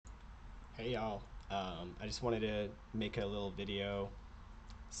Hey y'all. I just wanted to make a little video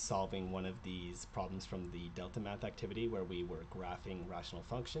solving one of these problems from the DeltaMath activity where we were graphing rational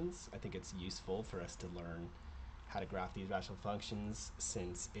functions. I think it's useful for us to learn how to graph these rational functions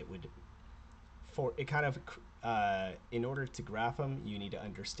since it would, in order to graph them, you need to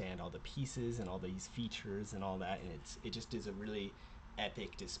understand all the pieces and all these features and all that, and it just is a really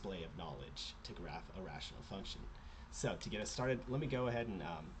epic display of knowledge to graph a rational function. So to get us started, let me go ahead and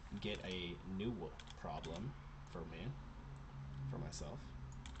get a new problem for myself.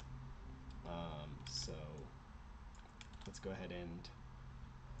 So let's go ahead and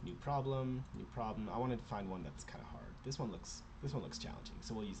new problem. I wanted to find one that's kind of hard. This one looks challenging,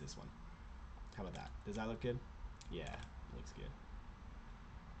 so we'll use this one. How about that? Does that look good? Yeah, it looks good.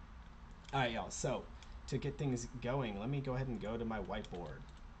 All right, y'all. So to get things going, let me go ahead and go to my whiteboard.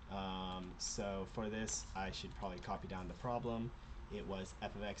 So for this, I should probably copy down the problem. It was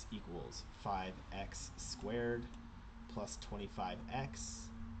f of x equals 5x squared plus 25x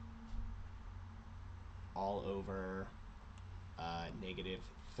all over negative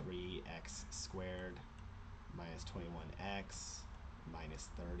 3x squared minus 21x minus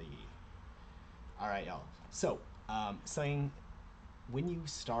 30. All right, y'all. So saying when you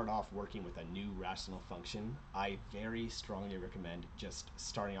start off working with a new rational function, I very strongly recommend just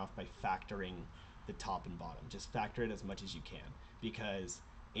starting off by factoring the top and bottom. Just factor it as much as you can, because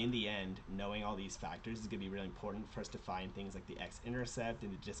in the end, knowing all these factors is going to be really important for us to find things like the x-intercept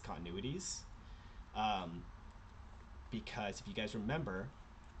and the discontinuities. Because if you guys remember,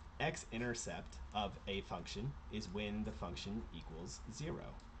 x-intercept of a function is when the function equals 0,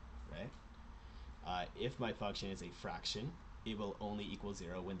 right? If my function is a fraction, it will only equal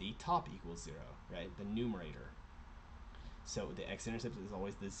 0 when the top equals 0, right? The numerator. So the x-intercept is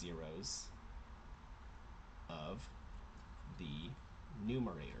always the zeros of the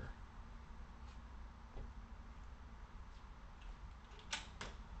numerator.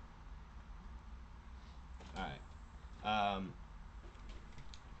 All right.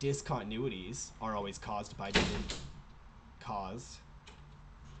 Discontinuities are always caused by division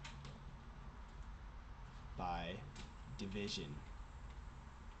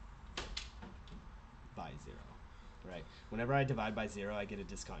by 0, right? Whenever I divide by 0, I get a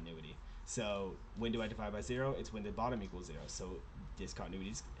discontinuity. So when do I divide by 0? It's when the bottom equals 0. So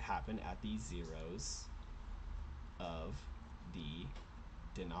discontinuities happen at the zeros of the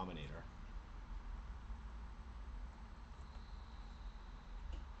denominator.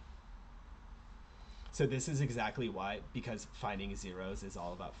 So this is exactly why, because finding zeros is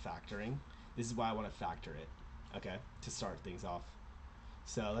all about factoring. This is why I want to factor it, okay, to start things off.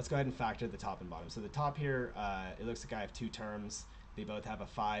 So let's go ahead and factor the top and bottom. So the top here, it looks like I have two terms. They both have a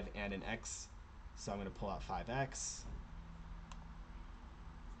 5 and an x. So I'm going to pull out 5x.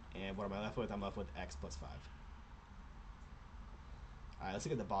 And what am I left with? I'm left with x plus 5. All right, let's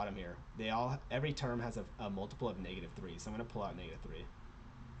look at the bottom here. Every term has a multiple of -3. So I'm going to pull out -3.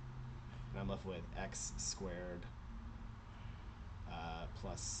 And I'm left with x squared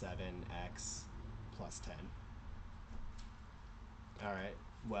plus 7x plus 10. All right,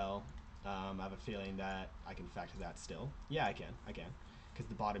 well, I have a feeling that I can factor that still. Yeah, I can. Because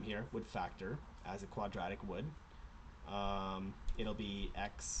the bottom here would factor as a quadratic would. It'll be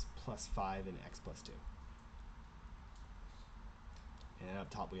x plus 5 and x plus 2. And then up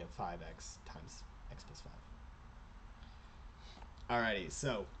top we have 5x times x plus 5. Alrighty,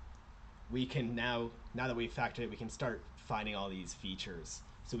 so we can now that we've factored it, we can start finding all these features.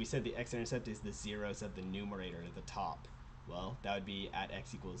 So we said the x-intercept is the zeros of the numerator at the top. Well, that would be at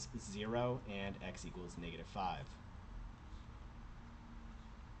x equals 0 and x equals -5.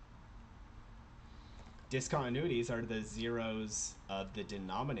 Discontinuities are the zeros of the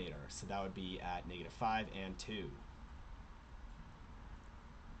denominator, so that would be at -5 and 2.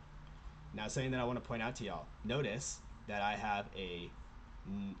 Now, something that I want to point out to y'all, notice that I have a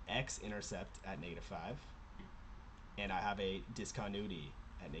x-intercept at -5, and I have a discontinuity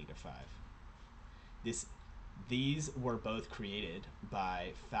at -5. These were both created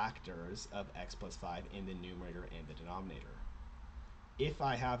by factors of x plus 5 in the numerator and the denominator. If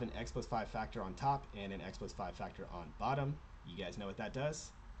I have an x plus 5 factor on top and an x plus 5 factor on bottom, you guys know what that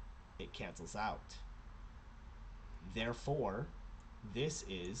does? It cancels out. Therefore, this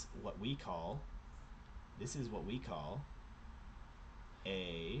is what we call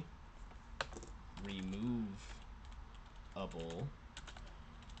a removable,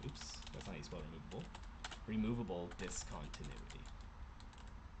 oops, that's not how you spell removable discontinuity.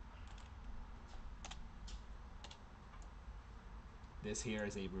 This here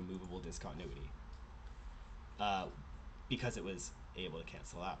is a removable discontinuity because it was able to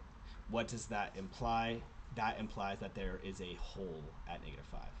cancel out. What does that imply? That implies that there is a hole at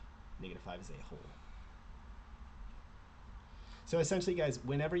 -5. -5 is a hole. So essentially, guys,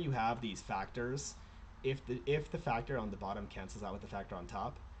 whenever you have these factors, if the factor on the bottom cancels out with the factor on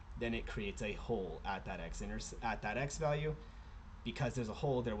top, then it creates a hole at that x value. Because there's a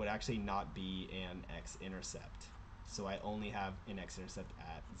hole, there would actually not be an x-intercept. So I only have an x-intercept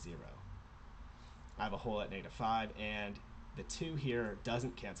at 0. I have a hole at -5, and the 2 here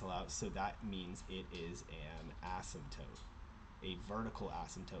doesn't cancel out, so that means it is an asymptote. A vertical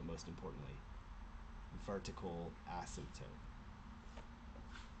asymptote, most importantly. Vertical asymptote.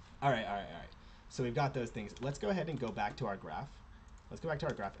 All right. So we've got those things. Let's go ahead and go back to our graph. Let's go back to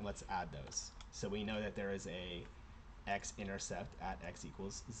our graph and let's add those. So we know that there is a x-intercept at x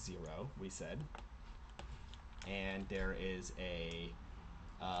equals 0, we said. And there is a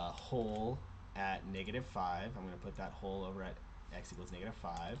hole at -5. I'm going to put that hole over at x equals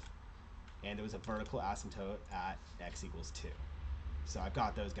 -5. And there was a vertical asymptote at x equals 2. So I've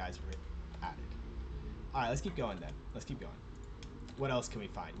got those guys added. All right, let's keep going then. Let's keep going. What else can we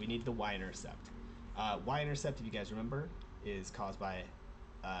find? We need the y-intercept. Y-intercept, if you guys remember, is caused by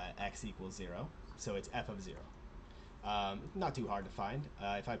x equals 0. So it's f of 0. Not too hard to find.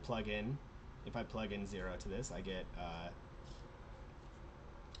 If I plug in 0 to this, I get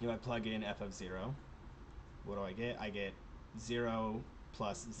if I plug in f of 0, what do I get? I get 0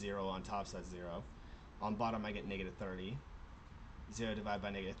 plus 0 on top, so that's 0. On bottom, I get -30. 0 divided by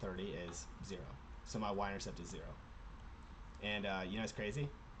 -30 is 0. So my y-intercept is 0. And you know what's crazy?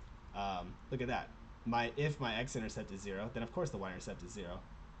 Look at that. If my x-intercept is 0, then of course the y-intercept is 0.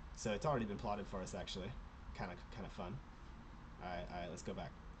 So it's already been plotted for us, actually. Kind of fun. All right, let's go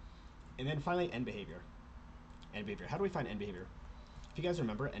back. And then finally, end behavior. End behavior. How do we find end behavior? If you guys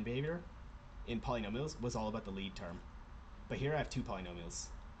remember, end behavior in polynomials was all about the lead term. But here I have 2 polynomials,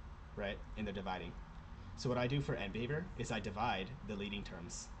 right? And they're dividing. So what I do for end behavior is I divide the leading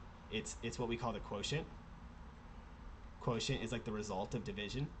terms. It's what we call the quotient. Quotient is like the result of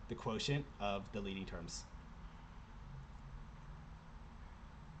division, the quotient of the leading terms.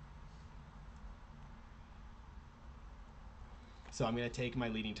 So I'm going to take my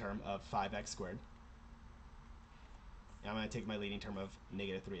leading term of 5x squared. And I'm going to take my leading term of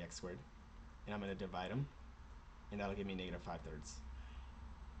 -3x squared. And I'm going to divide them. And that'll give me -5/3.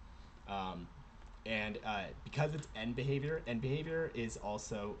 Because it's end behavior is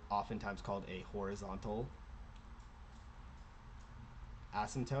also oftentimes called a horizontal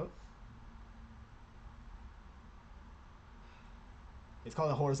asymptote. It's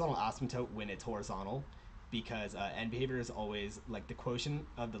called a horizontal asymptote when it's horizontal, because end behavior is always like the quotient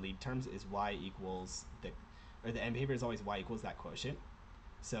of the lead terms is y equals the end behavior is always y equals that quotient.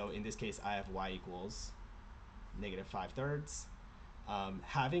 So in this case, I have y equals -5/3.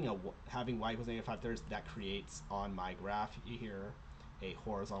 Having y equals -5/3, that creates on my graph here a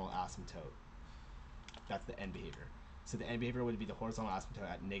horizontal asymptote. That's the end behavior. So the end behavior would be the horizontal asymptote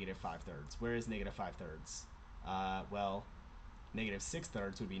at -5/3. Where is -5/3? Well,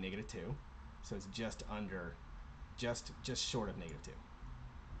 -6/3 would be -2. So it's just under, just short of -2.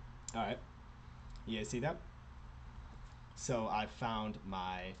 All right, you guys see that? So I found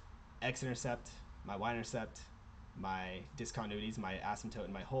my x-intercept, my y-intercept, my discontinuities, my asymptote,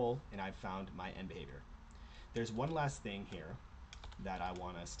 and my hole, and I've found my end behavior. There's one last thing here that I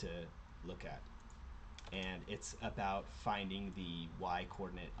want us to look at, and it's about finding the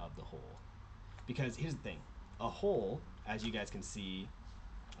y-coordinate of the hole. Because here's the thing, a hole, as you guys can see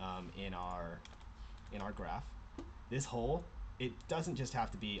in our graph, this hole, it doesn't just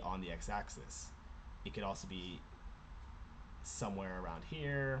have to be on the x-axis. It could also be somewhere around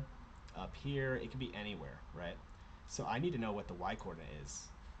here, up here. It could be anywhere, right? So I need to know what the y-coordinate is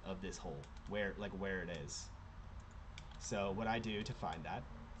of this hole, where it is. So what I do to find that,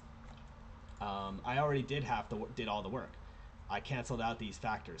 I already did all the work. I canceled out these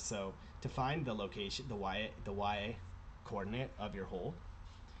factors. So to find the location, the y coordinate of your hole,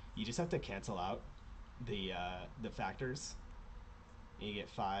 you just have to cancel out the factors. And you get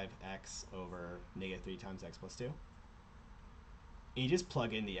 5x over -3 times x plus 2. And you just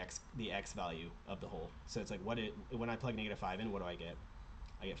plug in the x value of the hole. So it's like when I plug -5 in, what do I get?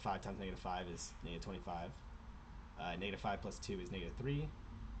 I get 5 times -5 is -25. -5 plus 2 is -3.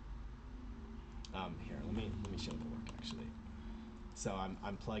 Here, let me show the work actually. So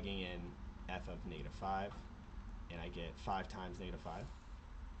I'm plugging in f of -5, and I get 5 times -5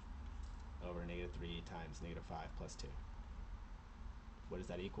 over -3 times -5 plus 2. What does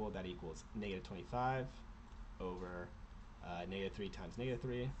that equal? That equals -25 over -3 times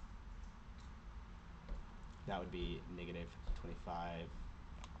 -3. That would be -25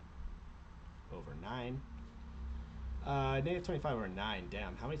 9. Negative 25 over 9.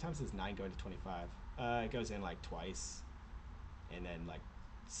 Damn, how many times does 9 go into 25? It goes in like twice. And then like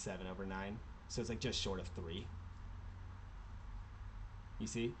 7 over 9. So it's like just short of 3. You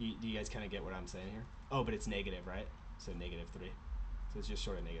see? Do you guys kind of get what I'm saying here? Oh, but it's negative, right? So negative 3. So it's just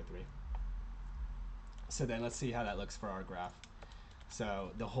short of negative 3. So then let's see how that looks for our graph.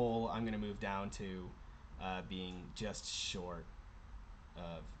 So the whole, I'm going to move down to being just short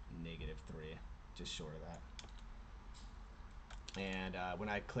of negative 3. Just short of that. And when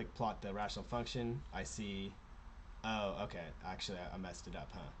I click plot the rational function, I see, oh, okay, actually I messed it up,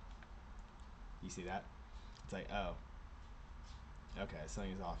 huh? You see that? It's like, oh, okay,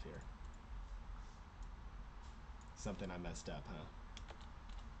 something's off here. Something I messed up, huh?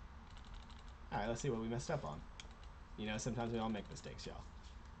 Alright, let's see what we messed up on. You know, sometimes we all make mistakes, y'all.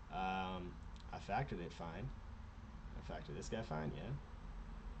 I factored it fine. I factored this guy fine, yeah.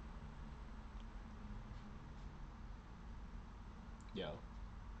 Yo,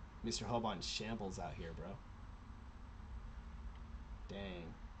 Mr. Hobon shambles out here, bro.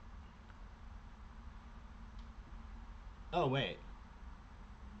 Dang. Oh, wait.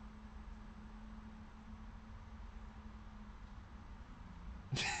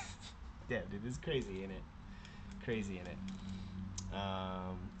 Damn, dude, this is crazy, ain't it? Crazy, ain't it?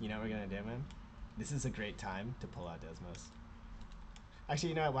 You know what we're gonna do, man? This is a great time to pull out Desmos. Actually,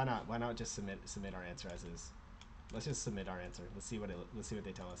 you know what? Why not? Why not just submit our answer as is? Let's just submit our answer. Let's see what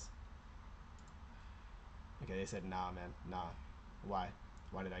they tell us. Okay, they said nah, man, nah. Why?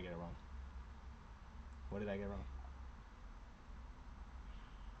 Why did I get it wrong? What did I get wrong?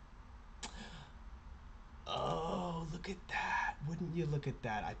 Oh, look at that! Wouldn't you look at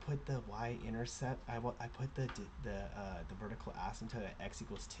that? I put the y-intercept. I put the vertical asymptote at x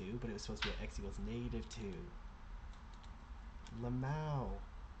equals 2, but it was supposed to be at x equals negative 2. Lamau.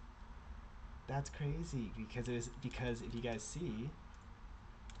 That's crazy because if you guys see,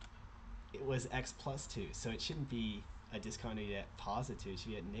 it was x plus 2, so it shouldn't be a discontinuity at positive 2. It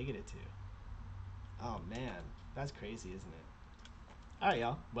should be at negative 2. Oh man, that's crazy, isn't it? All right,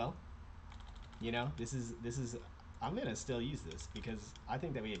 y'all. Well, you know, this is I'm gonna still use this because I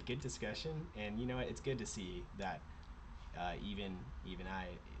think that we had good discussion, and you know what? It's good to see that even I,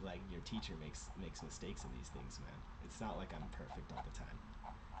 like your teacher, makes mistakes in these things, man. It's not like I'm perfect all the time.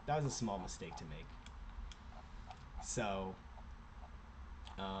 That was a small mistake to make. So,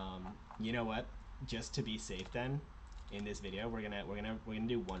 you know what? Just to be safe, then, in this video, we're gonna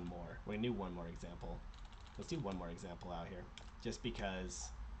do one more. We're gonna do one more example. Let's do one more example out here, just because,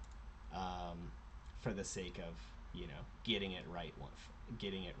 for the sake of, you know, getting it right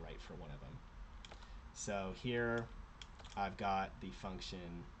for one of them. So here, I've got the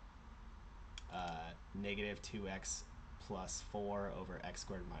function negative 2x plus 4 over x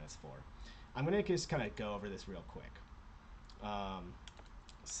squared minus 4. I'm gonna just kind of go over this real quick.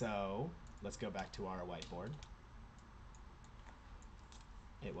 So let's go back to our whiteboard.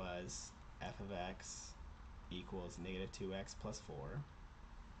 It was f of x equals negative 2x plus 4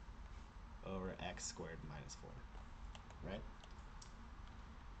 over x squared minus 4, right?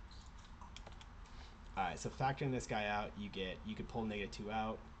 All right, so factoring this guy out, you could pull negative 2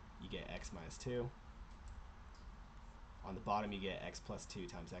 out, you get x minus 2. On the bottom, you get x plus 2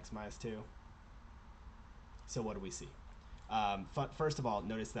 times x minus 2. So what do we see? First of all,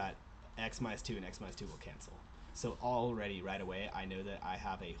 notice that x minus 2 and x minus 2 will cancel. So already, right away, I know that I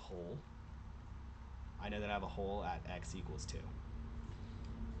have a hole. I know that I have a hole at x equals 2.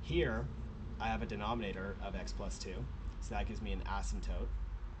 Here, I have a denominator of x plus 2. So that gives me an asymptote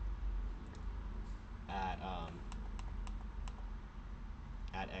at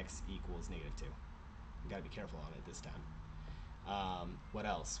x equals negative 2. You gotta be careful on it this time. What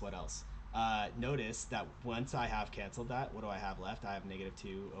else? Notice that once I have canceled that, what do I have left? I have negative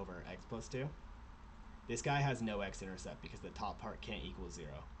 2 over x plus 2. This guy has no x-intercept because the top part can't equal 0.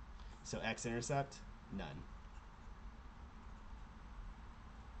 So x-intercept, none.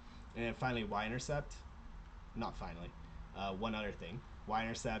 And then finally, y-intercept, not finally. One other thing.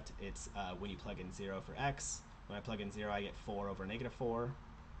 Y-intercept, it's when you plug in 0 for x. When I plug in 0, I get 4 over negative 4,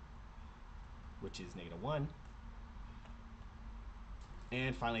 which is negative 1.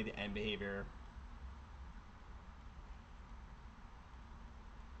 And finally, the end behavior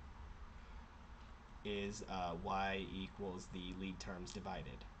is y equals the lead terms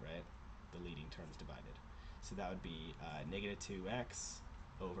divided, right? The leading terms divided. So that would be negative 2x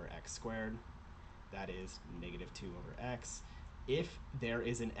over x squared. That is negative 2 over x. If there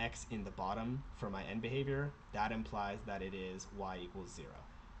is an x in the bottom for my end behavior, that implies that it is y equals 0.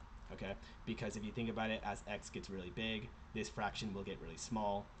 Okay? Because if you think about it, as x gets really big, this fraction will get really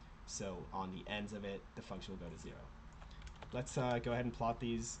small. So on the ends of it, the function will go to 0. Let's go ahead and plot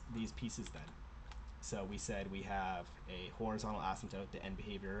these pieces then. So we said we have a horizontal asymptote, the end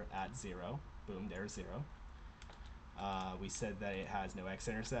behavior at 0. Boom, there's 0. We said that it has no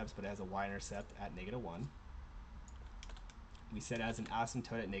x-intercepts, but it has a y-intercept at -1. We said it has an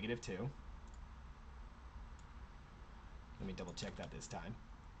asymptote at -2. Let me double check that this time.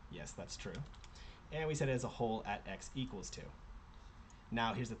 Yes, that's true. And we said it has a hole at x equals 2.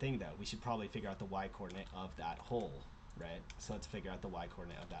 Now, here's the thing, though. We should probably figure out the y-coordinate of that hole, right? So let's figure out the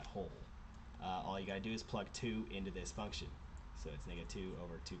y-coordinate of that hole. All you got to do is plug 2 into this function. So it's -2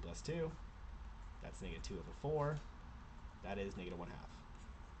 over 2 plus 2. That's -2 over 4. That is -1/2.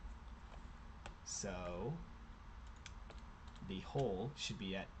 So the hole should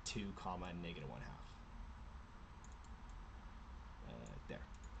be at 2, -1/2. There.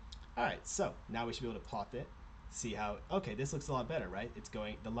 All right, so now we should be able to plot it. See how, okay, this looks a lot better, right? It's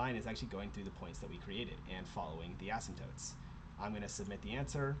going, the line is actually going through the points that we created and following the asymptotes. I'm going to submit the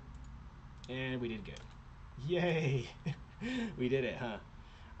answer, and we did good. Yay! We did it, huh?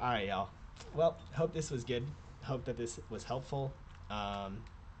 All right, y'all. Well, hope this was good. Hope that this was helpful.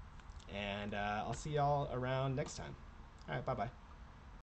 And I'll see y'all around next time. All right, bye-bye.